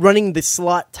running the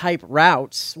slot type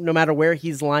routes, no matter where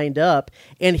he's lined up,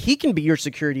 and he can be your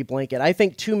security blanket. I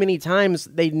think too many times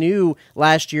they knew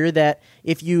last year that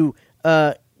if you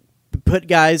put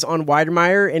guys on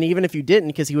Weidermeyer, and even if you didn't,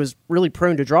 because he was really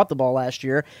prone to drop the ball last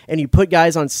year, and you put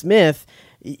guys on Smith,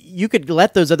 you could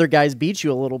let those other guys beat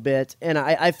you a little bit. And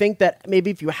I think that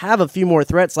maybe if you have a few more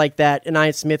threats like that,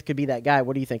 Ainias Smith could be that guy.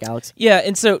 What do you think, Alex? Yeah,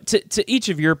 and so to each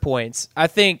of your points, I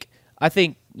think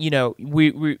you know,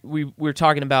 we're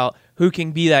talking about who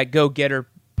can be that go-getter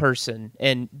person,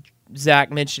 and Zach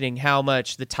mentioning how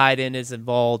much the tight end is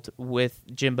involved with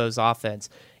Jimbo's offense.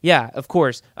 Yeah, of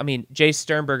course. I mean, Jay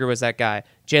Sternberger was that guy.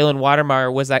 Jalen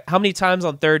Watermeyer was that. How many times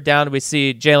on third down did we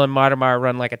see Jalen Watermeyer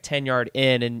run like a 10-yard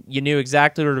in, and you knew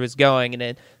exactly where it was going, and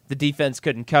then the defense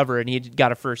couldn't cover it, and he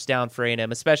got a first down for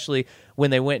A&M, especially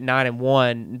when they went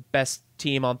 9-1, best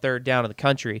team on third down in the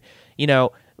country. You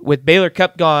know, with Baylor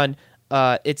Cupp gone,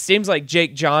 it seems like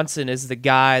Jake Johnson is the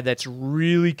guy that's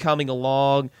really coming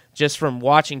along just from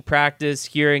watching practice,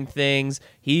 hearing things.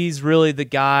 He's really the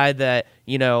guy that,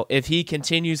 you know, if he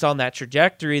continues on that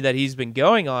trajectory that he's been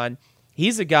going on,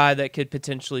 he's a guy that could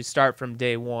potentially start from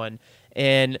day one.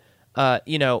 And,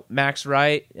 you know, Max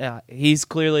Wright, he's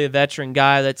clearly a veteran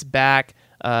guy that's back.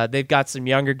 They've got some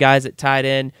younger guys at tight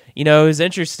end. You know, it was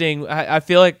interesting. I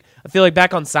feel like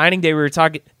back on signing day we were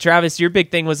talking. Travis, your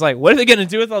big thing was like, what are they going to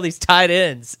do with all these tight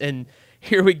ends? And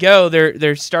here we go.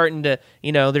 They're starting to,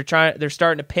 you know, they're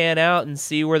starting to pan out and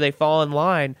see where they fall in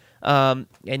line. And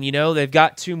you know, they've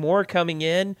got two more coming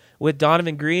in with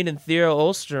Donovan Green and Theo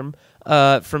Olstrom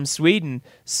from Sweden.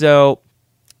 So,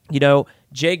 you know,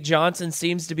 Jake Johnson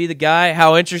seems to be the guy.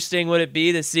 How interesting would it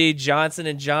be to see Johnson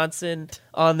and Johnson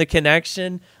on the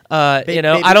connection? You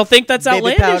know, I don't think that's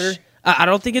outlandish. I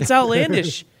don't think it's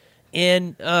outlandish.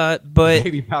 And but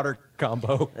Baby powder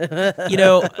combo. but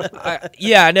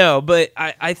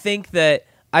I think that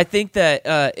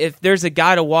if there's a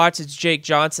guy to watch, it's Jake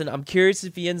Johnson. I'm curious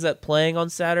if he ends up playing on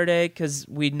Saturday because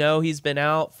we know he's been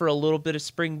out for a little bit of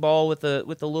spring ball with a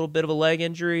little bit of a leg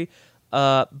injury.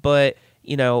 But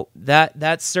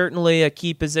that's certainly a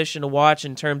key position to watch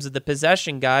in terms of the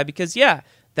possession guy because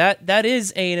that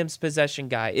is A&M's possession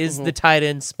guy is the tight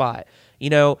end spot.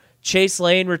 Chase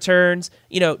Lane returns.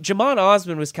 Jamon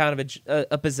Osmond was kind of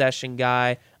a possession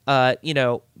guy.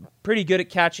 Pretty good at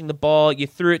catching the ball. You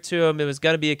threw it to him. It was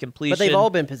going to be a completion. But they've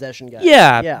all been possession guys.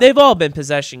 Yeah, they've all been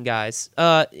possession guys.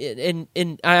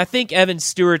 And I think Evan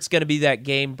Stewart's going to be that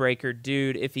game breaker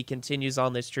dude if he continues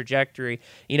on this trajectory.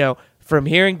 From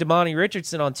hearing Damani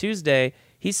Richardson on Tuesday,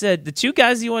 he said the two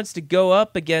guys he wants to go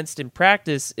up against in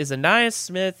practice is Ainias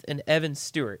Smith and Evan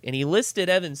Stewart. And he listed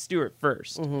Evan Stewart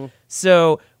first.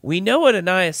 So we know what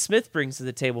Ainias Smith brings to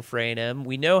the table for A&M.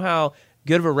 We know how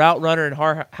good of a route runner and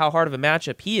how hard of a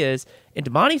matchup he is. And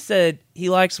Damani said he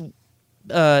likes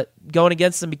going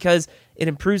against him because it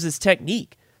improves his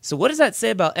technique. So what does that say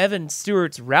about Evan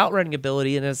Stewart's route running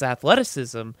ability and his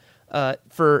athleticism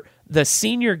for the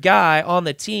senior guy on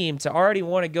the team to already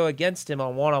want to go against him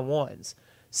on one-on-ones?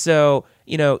 So,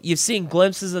 you've seen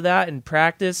glimpses of that in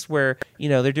practice where,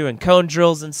 they're doing cone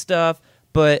drills and stuff.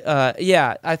 But,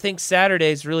 I think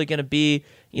Saturday is really going to be,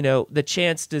 the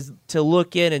chance to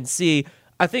look in and see.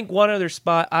 I think one other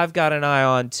spot I've got an eye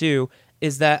on, too,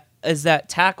 is that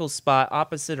tackle spot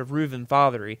opposite of Reuven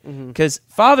Fothery. Because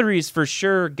Fothery is for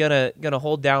sure gonna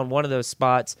hold down one of those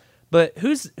spots. But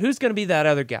who's going to be that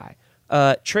other guy?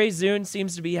 Trey Zune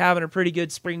seems to be having a pretty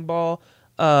good spring ball.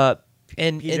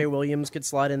 And PJ Williams could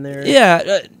slide in there.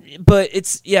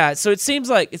 So it seems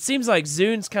like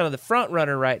Zune's kind of the front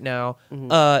runner right now.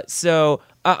 So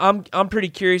I'm pretty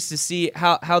curious to see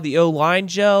how the O-line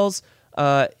gels.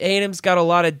 A&M's got a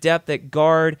lot of depth at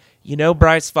guard.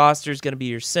 Bryce Foster's going to be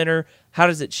your center. How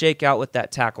does it shake out with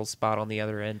that tackle spot on the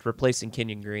other end, replacing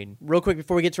Kenyon Green? Real quick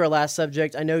before we get to our last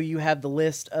subject, I know you have the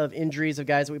list of injuries of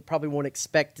guys that we probably won't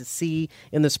expect to see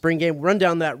in the spring game. Run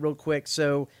down that real quick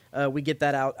so we get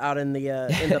that out in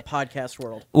the podcast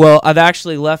world. Well, I've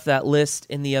actually left that list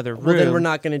in the other room. Well, then we're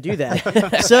not going to do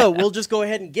that. So we'll just go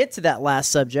ahead and get to that last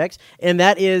subject, and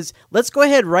that is let's go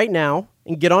ahead right now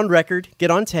and get on record, get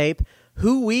on tape,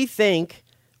 who we think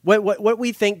 – what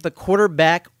we think the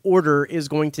quarterback order is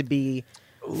going to be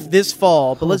this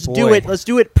fall. But let's do it. Let's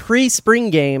do it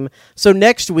pre-spring game. So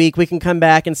next week we can come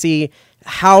back and see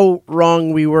how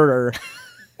wrong we were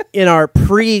in our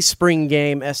pre-spring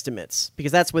game estimates,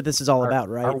 because that's what this is all about,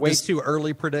 right? Our way too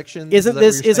early predictions. Isn't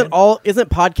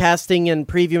podcasting and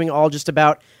previewing all just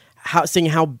about seeing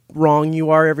how wrong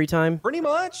you are every time? Pretty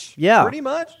much. Yeah. Pretty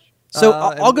much. So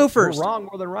I'll go first. We're wrong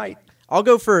more than right. I'll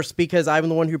go first because I'm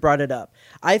the one who brought it up.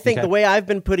 I think the way I've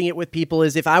been putting it with people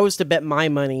is if I was to bet my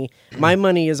money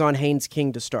is on Haynes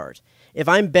King to start. If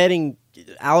I'm betting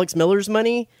Alex Miller's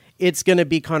money, it's going to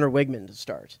be Connor Wigman to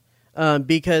start.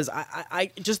 Because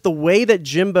I just the way that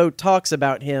Jimbo talks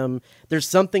about him, there's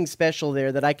something special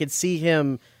there that I could see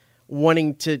him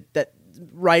wanting that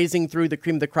rising through the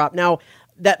cream of the crop. Now,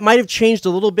 that might have changed a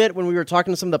little bit when we were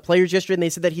talking to some of the players yesterday, and they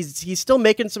said that he's still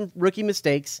making some rookie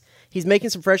mistakes. He's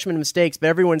making some freshman mistakes, but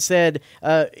everyone said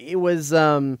it was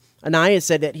Anaya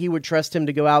said that he would trust him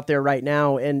to go out there right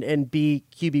now and be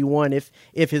QB1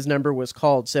 if his number was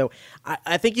called. So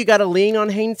I think you got to lean on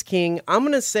Haynes King. I'm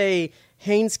going to say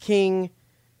Haynes King,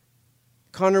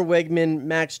 Connor Wegman,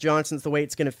 Max Johnson's the way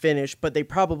it's going to finish, but they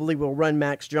probably will run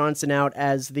Max Johnson out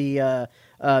as the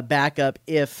backup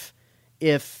if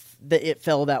it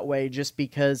fell that way, just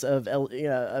because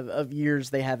of years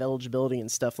they have eligibility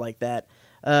and stuff like that.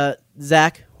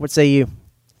 Zach, what say you?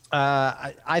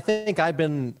 I think I've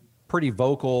been pretty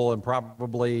vocal and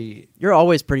probably... You're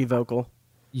always pretty vocal.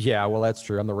 Yeah, well, that's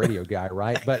true. I'm the radio guy,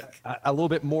 right? But a little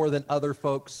bit more than other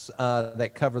folks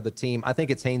that cover the team. I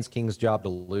think it's Haynes King's job to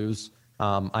lose.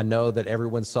 I know that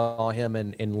everyone saw him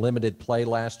in limited play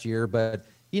last year, but...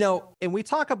 and we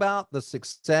talk about the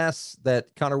success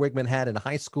that Connor Wigman had in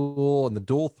high school and the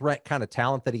dual threat kind of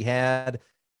talent that he had.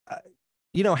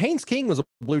 Haynes King was a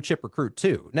blue chip recruit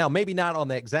too. Now, maybe not on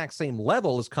the exact same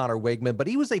level as Connor Wigman, but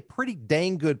he was a pretty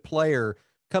dang good player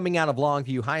coming out of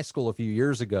Longview High School a few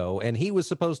years ago. And he was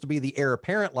supposed to be the heir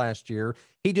apparent last year.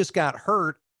 He just got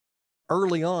hurt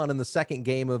early on in the second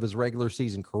game of his regular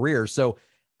season career. So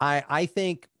I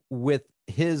think with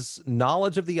his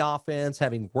knowledge of the offense,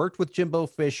 having worked with Jimbo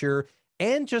Fisher,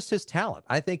 and just his talent,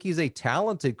 I think he's a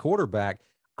talented quarterback.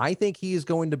 I think he is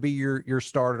going to be your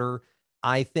starter.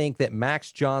 I think that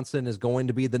Max Johnson is going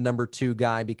to be the number 2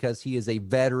 guy because he is a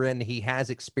veteran. He has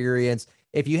experience.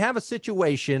 If you have a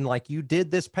situation like you did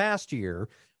this past year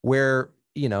where,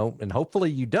 and hopefully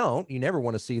you never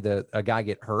want to see a guy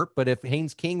get hurt. But if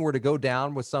Haynes King were to go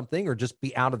down with something or just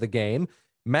be out of the game,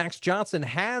 Max Johnson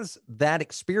has that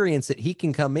experience that he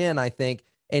can come in, I think,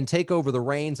 and take over the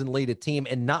reins and lead a team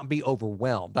and not be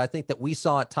overwhelmed. I think that we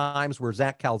saw at times where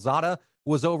Zach Calzada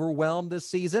was overwhelmed this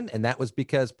season, and that was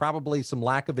because probably some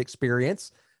lack of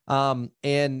experience. I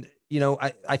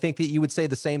think that you would say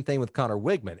the same thing with Connor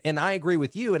Wigman. And I agree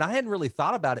with you, and I hadn't really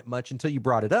thought about it much until you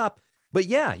brought it up. But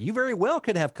yeah, you very well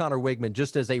could have Connor Wigman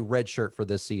just as a red shirt for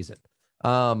this season.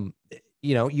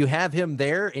 You have him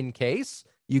there in case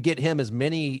you get him as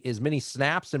many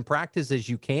snaps in practice as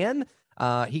you can.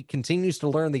 He continues to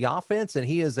learn the offense, and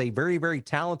he is a very, very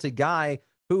talented guy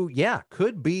who,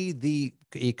 could be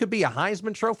a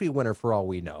Heisman Trophy winner for all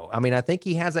we know. I mean, I think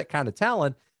he has that kind of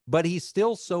talent, but he's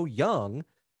still so young.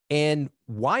 And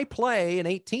why play an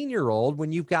 18-year-old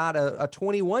when you've got a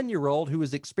 21-year-old who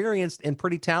is experienced and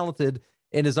pretty talented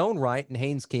in his own right in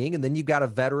Haynes King, and then you've got a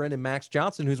veteran in Max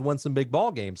Johnson who's won some big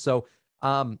ball games. So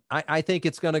I think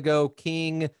it's going to go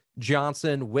King,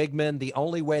 Johnson, Wigman. The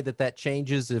only way that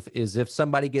changes is if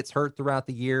somebody gets hurt throughout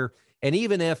the year. And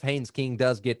even if Haynes King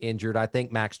does get injured, I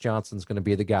think Max Johnson's going to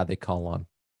be the guy they call on.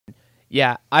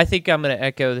 Yeah, I think I'm going to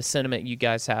echo the sentiment you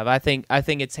guys have. I think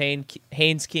it's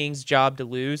Haynes King's job to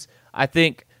lose. I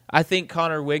think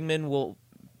Connor Wigman will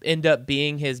end up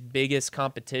being his biggest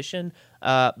competition.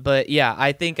 But yeah,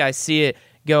 I think I see it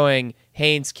going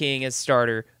Haynes King as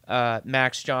starter,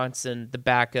 Max Johnson the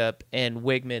backup, and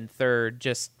Wigman third,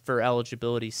 just for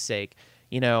eligibility's sake.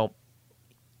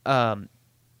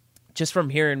 Just from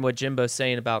hearing what Jimbo's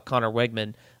saying about Connor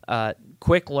Wigman,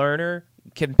 quick learner,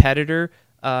 competitor.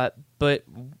 But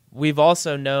we've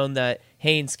also known that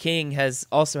Haynes King has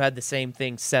also had the same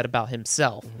thing said about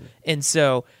himself. Mm-hmm. And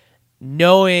so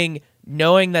knowing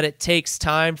that it takes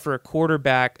time for a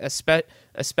quarterback,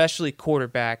 especially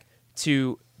quarterback,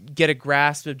 to get a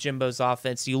grasp of Jimbo's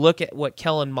offense, you look at what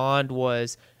Kellen Mond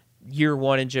was year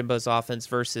 1 in Jimbo's offense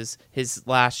versus his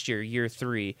last year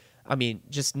 3. I mean,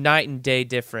 just night and day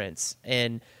difference.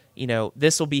 And,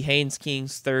 this will be Haynes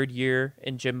King's 3rd year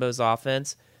in Jimbo's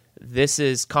offense. This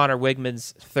is Connor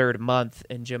Wigman's 3rd month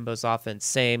in Jimbo's offense.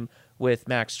 Same with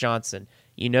Max Johnson.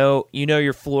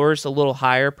 Your floor's a little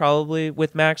higher probably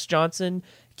with Max Johnson,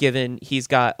 given he's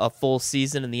got a full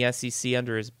season in the SEC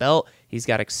under his belt. He's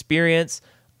got experience,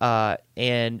 but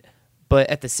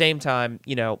at the same time,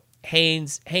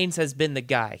 Haynes has been the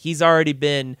guy. He's already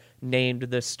been named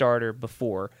the starter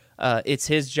before. It's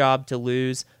his job to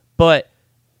lose, but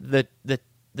the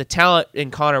talent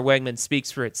in Connor Wigman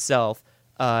speaks for itself.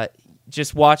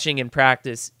 Just watching in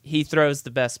practice, he throws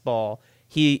the best ball.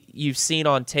 You've seen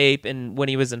on tape and when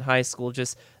he was in high school,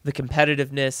 just the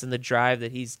competitiveness and the drive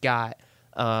that he's got.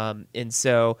 And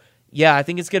so, I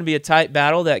think it's going to be a tight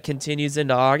battle that continues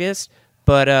into August.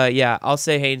 But, I'll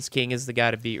say Haynes King is the guy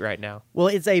to beat right now. Well,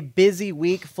 it's a busy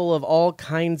week full of all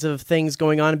kinds of things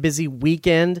going on. A busy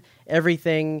weekend,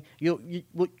 everything.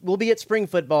 We'll be at spring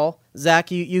football.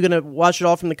 Zach, you going to watch it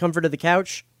all from the comfort of the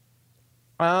couch?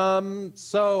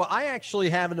 So I actually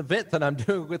have an event that I'm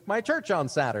doing with my church on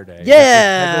Saturday.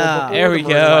 Yeah, there we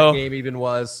go. Game even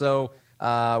was. So,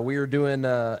 we are doing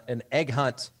an egg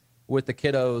hunt with the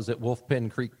kiddos at Wolf Pen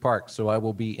Creek Park. So I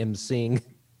will be emceeing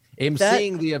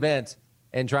the event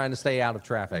and trying to stay out of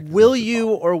traffic. Will you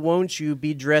or won't you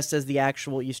be dressed as the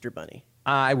actual Easter Bunny?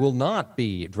 I will not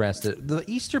be dressed. The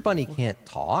Easter Bunny can't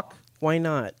talk. Why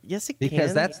not? Yes, it can.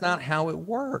 Because that's not how it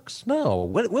works. No.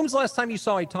 When was the last time you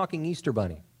saw a talking Easter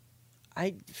Bunny?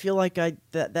 I feel like that's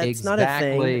exactly, not a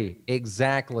thing.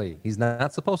 Exactly. He's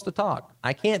not supposed to talk.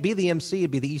 I can't be the MC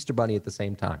and be the Easter Bunny at the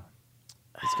same time.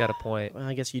 He's got a point. Well,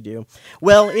 I guess you do.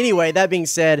 Well, anyway, that being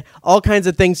said, all kinds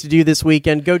of things to do this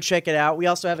weekend. Go check it out. We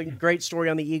also have a great story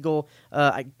on the Eagle.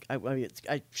 I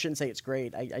shouldn't say it's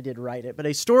great. I did write it. But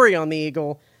a story on the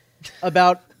Eagle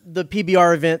about the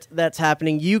PBR event that's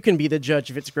happening. You can be the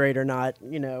judge if it's great or not,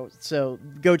 so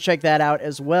go check that out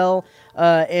as well.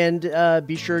 And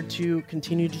be sure to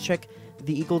continue to check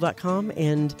theeagle.com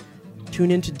and tune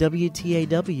into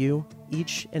WTAW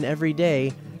each and every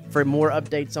day for more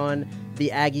updates on the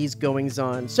Aggies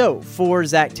goings-on. So, for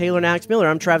Zach Taylor and Alex Miller,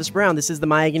 I'm Travis Brown. This is the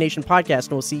My Aggie Nation podcast,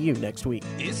 and we'll see you next week.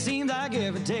 It seems like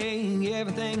every day,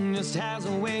 everything just has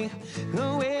a way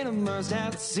to burst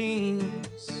at the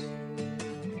seams.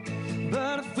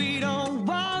 But if we don't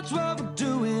watch what we're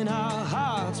doing, our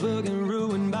hearts will get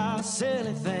ruined by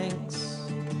silly things.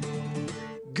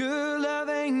 Good love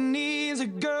ain't easy,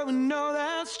 girl, we know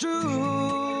that's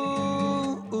true.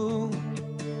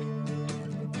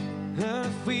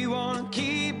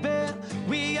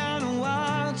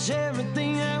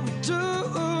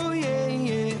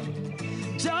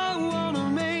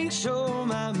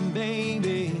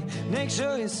 make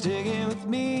sure you're sticking with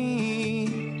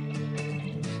me.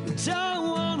 But I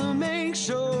wanna make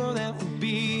sure that we'll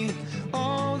be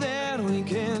all that we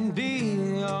can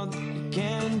be, all that we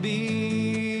can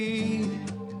be,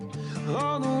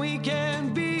 all that we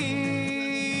can be.